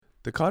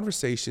The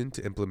conversation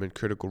to implement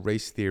critical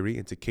race theory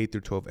into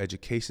K-12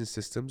 education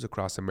systems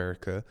across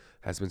America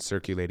has been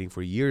circulating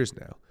for years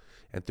now,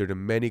 and through the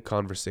many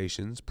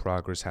conversations,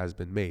 progress has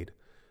been made.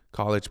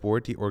 College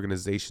Board, the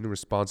organization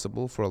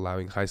responsible for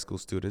allowing high school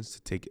students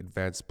to take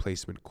advanced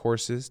placement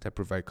courses that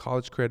provide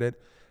college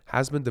credit,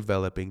 has been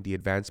developing the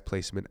Advanced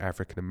Placement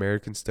African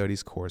American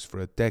Studies course for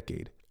a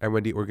decade. And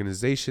when the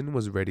organization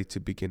was ready to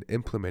begin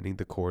implementing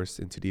the course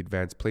into the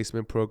advanced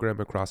placement program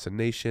across the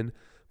nation,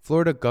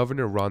 Florida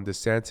Governor Ron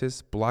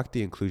DeSantis blocked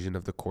the inclusion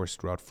of the course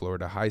throughout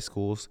Florida high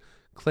schools,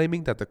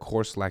 claiming that the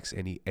course lacks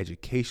any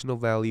educational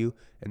value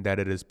and that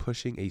it is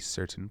pushing a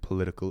certain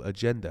political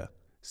agenda.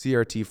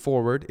 CRT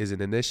Forward is an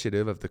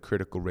initiative of the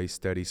Critical Race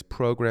Studies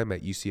program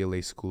at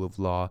UCLA School of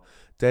Law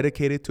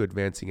dedicated to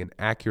advancing an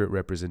accurate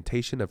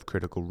representation of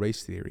critical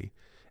race theory,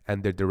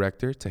 and their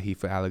director,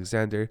 Tahifa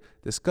Alexander,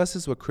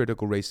 discusses what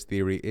critical race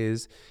theory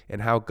is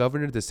and how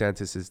Governor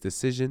DeSantis'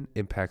 decision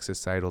impacts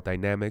societal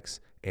dynamics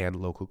and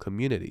local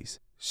communities.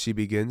 She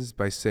begins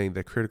by saying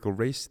that critical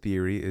race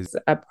theory is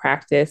a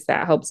practice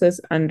that helps us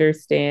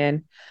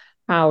understand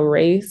how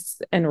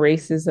race and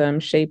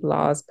racism shape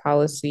laws,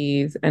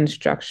 policies, and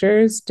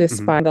structures,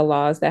 despite the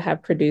laws that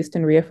have produced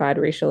and reified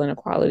racial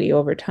inequality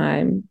over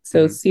time.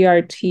 So,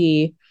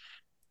 CRT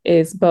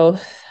is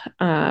both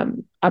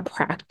a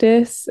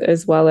practice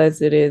as well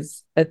as it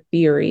is a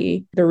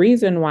theory. The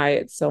reason why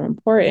it's so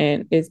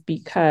important is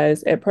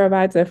because it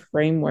provides a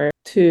framework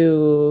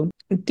to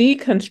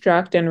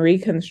deconstruct and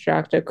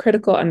reconstruct a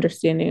critical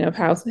understanding of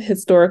how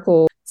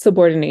historical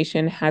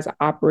subordination has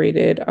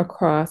operated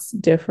across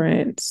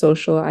different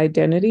social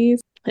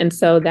identities. And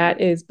so that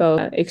is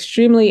both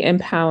extremely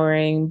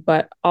empowering,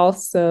 but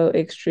also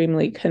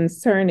extremely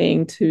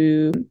concerning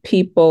to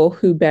people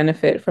who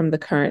benefit from the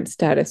current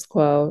status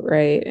quo,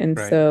 right? And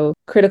so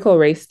critical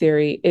race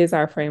theory is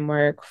our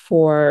framework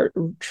for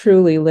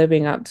truly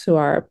living up to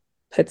our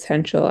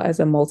potential as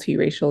a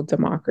multiracial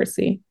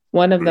democracy.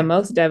 One of the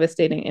most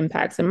devastating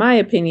impacts, in my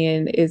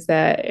opinion, is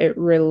that it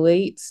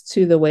relates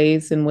to the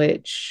ways in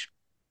which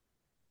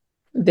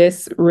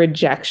this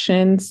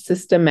rejection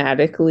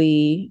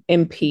systematically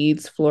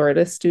impedes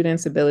Florida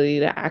students'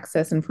 ability to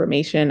access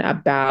information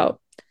about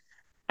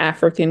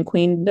African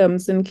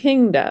queendoms and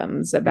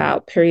kingdoms,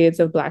 about periods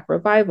of Black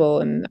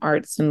revival in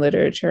arts and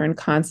literature, and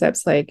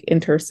concepts like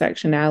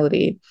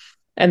intersectionality,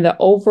 and the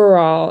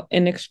overall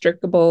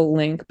inextricable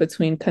link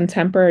between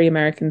contemporary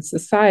American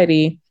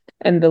society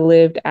and the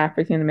lived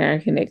African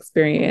American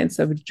experience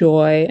of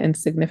joy and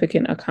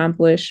significant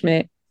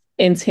accomplishment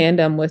in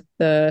tandem with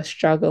the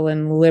struggle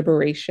and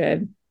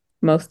liberation,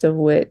 most of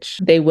which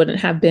they wouldn't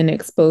have been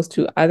exposed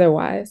to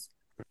otherwise.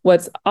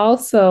 What's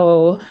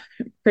also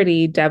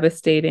pretty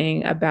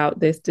devastating about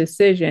this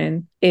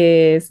decision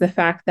is the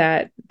fact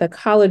that the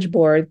College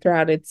Board,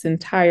 throughout its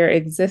entire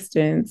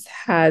existence,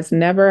 has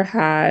never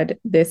had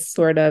this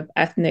sort of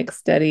ethnic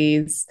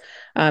studies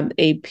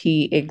AP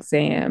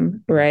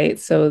exam, right?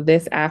 So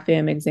this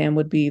AFAM exam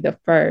would be the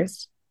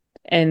first.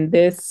 And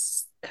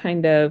this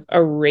kind of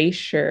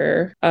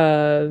erasure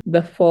of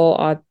the full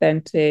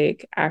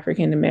authentic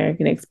African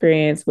American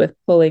experience with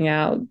pulling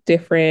out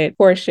different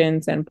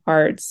portions and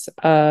parts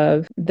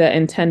of the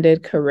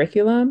intended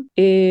curriculum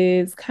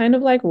is kind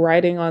of like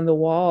writing on the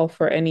wall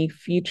for any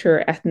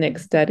future ethnic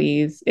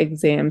studies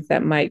exams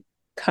that might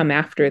come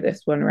after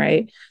this one,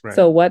 right?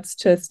 So what's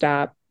to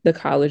stop the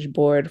College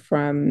Board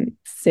from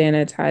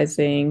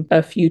sanitizing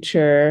a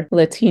future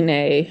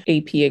Latina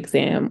AP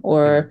exam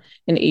or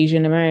an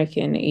Asian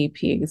American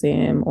AP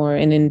exam or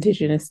an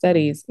Indigenous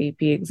Studies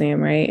AP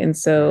exam, right? And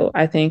so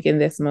I think in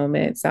this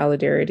moment,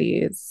 solidarity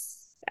is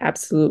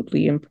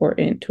absolutely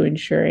important to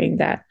ensuring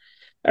that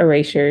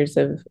erasures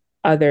of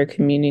other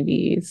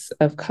communities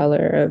of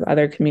color, of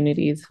other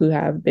communities who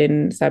have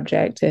been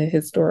subject to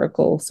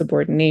historical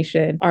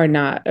subordination, are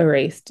not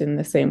erased in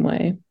the same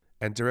way.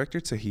 And Director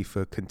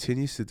Tahifa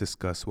continues to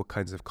discuss what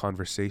kinds of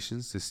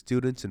conversations the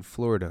students in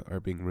Florida are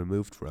being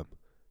removed from.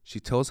 She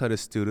tells how the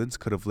students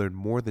could have learned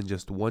more than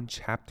just one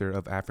chapter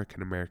of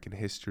African American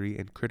history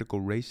and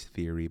critical race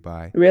theory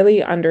by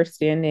really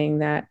understanding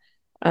that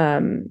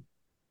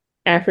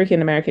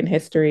African American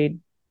history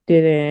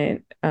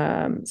didn't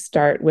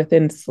start with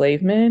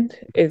enslavement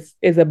is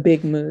a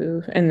big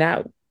move, and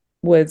that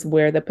was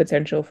where the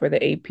potential for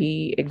the AP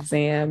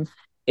exam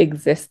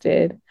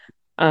existed.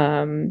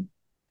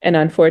 And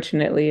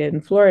unfortunately,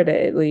 in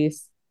Florida, at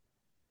least,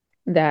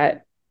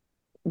 that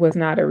was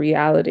not a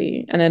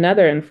reality. And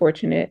another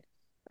unfortunate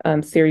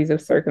series of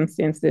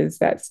circumstances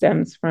that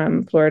stems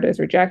from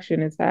Florida's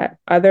rejection is that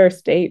other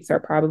states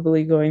are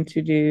probably going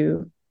to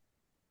do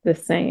the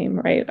same,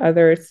 right?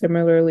 Other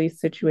similarly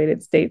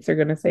situated states are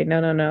going to say,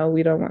 no, no, no,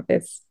 we don't want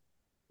this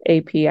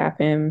AP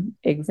AFM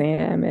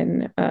exam.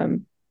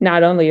 And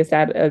not only is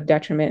that a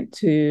detriment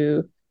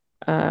to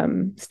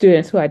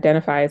students who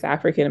identify as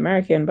African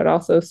American, but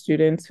also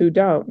students who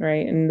don't,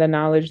 right? And the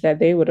knowledge that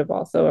they would have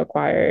also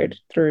acquired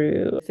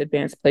through this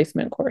advanced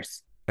placement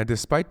course. And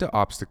despite the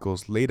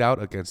obstacles laid out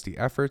against the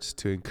efforts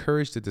to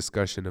encourage the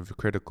discussion of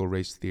critical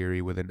race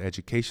theory within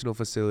educational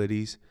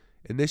facilities,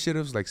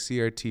 Initiatives like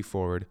CRT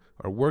Forward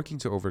are working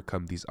to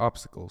overcome these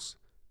obstacles.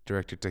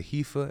 Director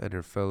Tahifa and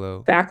her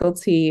fellow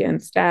faculty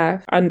and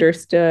staff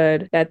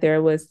understood that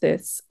there was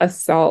this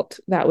assault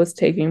that was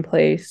taking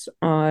place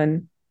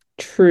on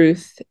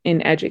truth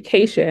in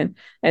education,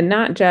 and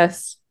not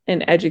just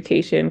in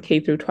education, K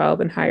through 12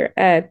 and higher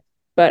ed,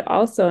 but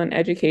also in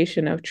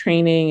education of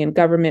training and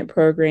government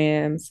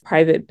programs,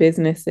 private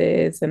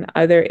businesses, and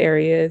other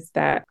areas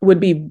that would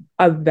be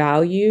of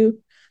value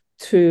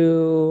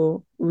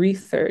to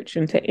research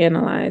and to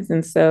analyze.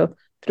 And so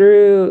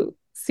through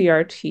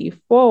CRT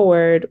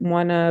Forward,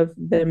 one of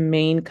the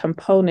main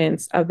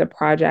components of the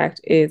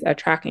project is a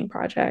tracking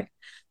project.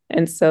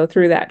 And so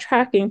through that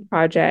tracking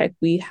project,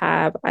 we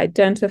have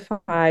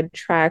identified,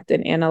 tracked,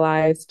 and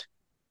analyzed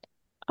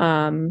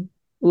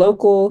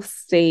local,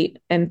 state,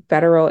 and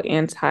federal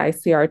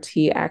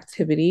anti-CRT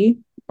activity,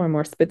 or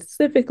more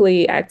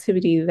specifically,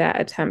 activity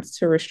that attempts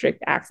to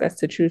restrict access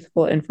to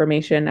truthful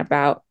information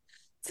about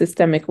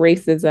systemic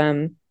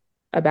racism,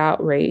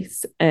 about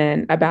race,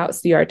 and about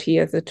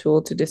CRT as a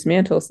tool to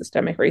dismantle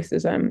systemic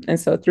racism. And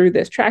so through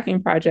this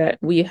tracking project,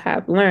 we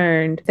have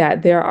learned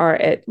that there are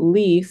at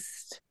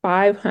least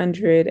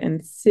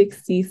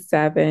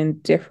 567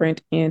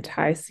 different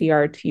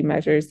anti-CRT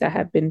measures that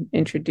have been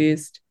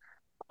introduced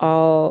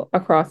all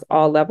across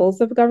all levels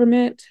of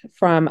government,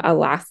 from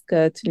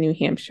Alaska to New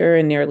Hampshire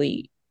and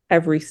nearly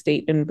every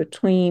state in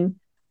between,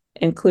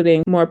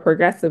 including more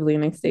progressive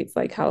leaning states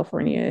like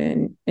California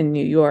and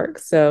New York.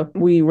 So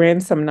we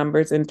ran some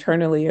numbers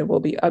internally, and we'll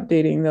be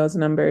updating those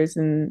numbers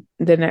in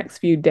the next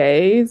few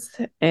days.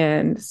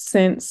 And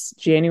since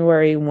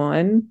January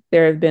 1,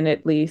 there have been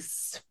at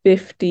least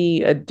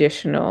 50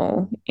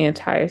 additional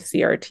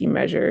anti-CRT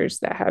measures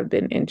that have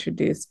been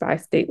introduced by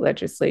state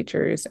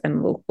legislatures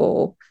and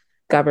local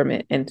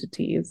government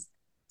entities.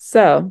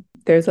 So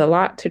there's a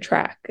lot to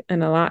track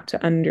and a lot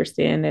to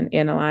understand and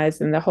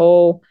analyze. And the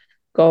whole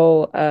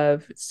goal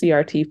of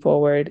CRT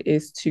Forward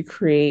is to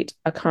create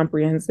a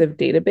comprehensive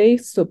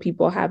database so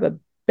people have a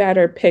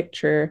better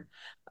picture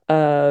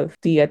of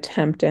the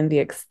attempt and the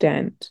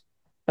extent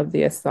of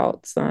the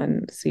assaults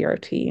on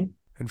CRT.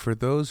 And for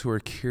those who are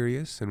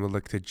curious and would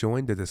like to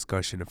join the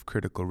discussion of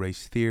critical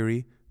race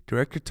theory,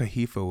 Director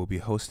Tahifa will be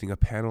hosting a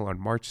panel on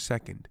March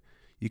 2nd.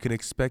 You can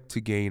expect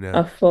to gain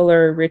a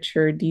fuller,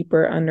 richer,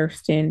 deeper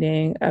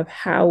understanding of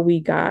how we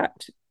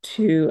got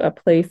to a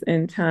place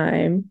in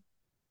time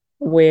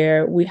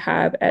where we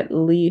have at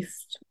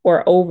least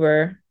or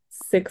over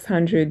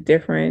 600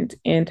 different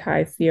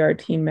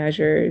anti-CRT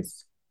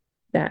measures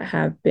that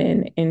have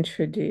been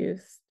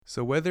introduced.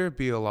 So whether it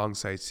be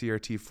alongside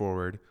CRT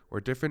Forward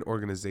or different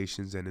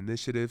organizations and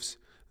initiatives,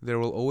 there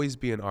will always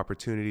be an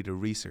opportunity to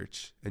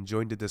research and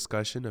join the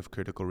discussion of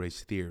critical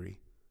race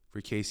theory.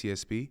 For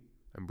KCSB,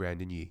 I'm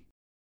Brandon Yee.